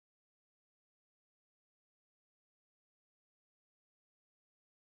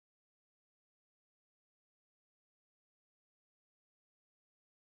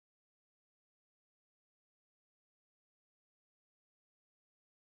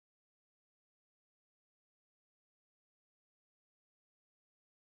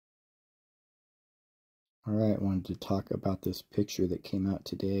Alright, I wanted to talk about this picture that came out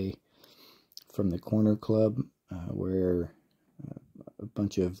today from the Corner Club, where a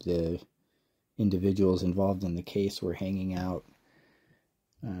bunch of the individuals involved in the case were hanging out,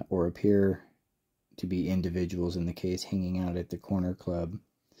 or appear to be individuals in the case hanging out at the Corner Club.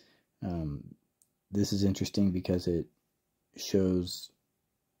 This is interesting because it shows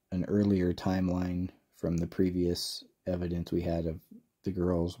an earlier timeline from the previous evidence we had of the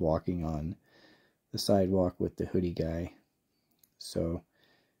girls walking on the sidewalk with the hoodie guy. So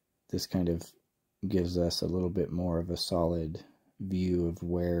this kind of gives us a little bit more of a solid view of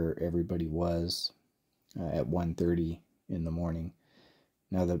where everybody was at 1:30 in the morning.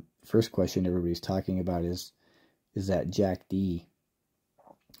 Now the first question everybody's talking about is that Jack D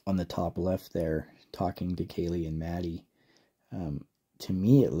on the top left there talking to Kaylee and Maddie? To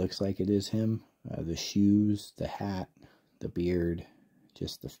me it looks like it is him. The shoes, the hat, the beard,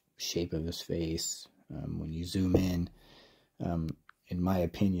 just the shape of his face. When you zoom in my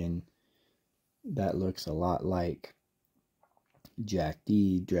opinion, that looks a lot like Jack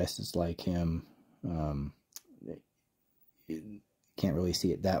D, dresses like him. Can't really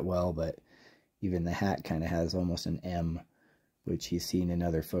see it that well, but even the hat kind of has almost an M, which he's seen in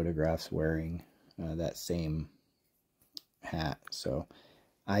other photographs wearing that same hat. So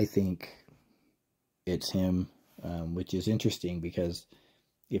I think it's him, which is interesting because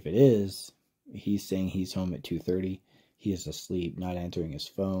if it is, he's saying he's home at 2:30. He is asleep, not answering his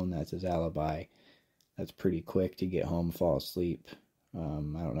phone. That's his alibi. That's pretty quick to get home, fall asleep. I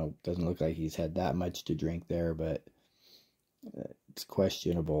don't know. Doesn't look like he's had that much to drink there, but it's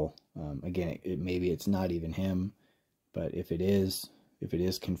questionable. Again, maybe it's not even him, but if it is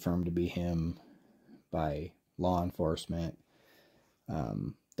confirmed to be him by law enforcement,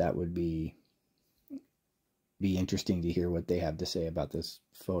 that would be interesting to hear what they have to say about this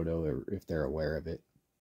photo, or if they're aware of it.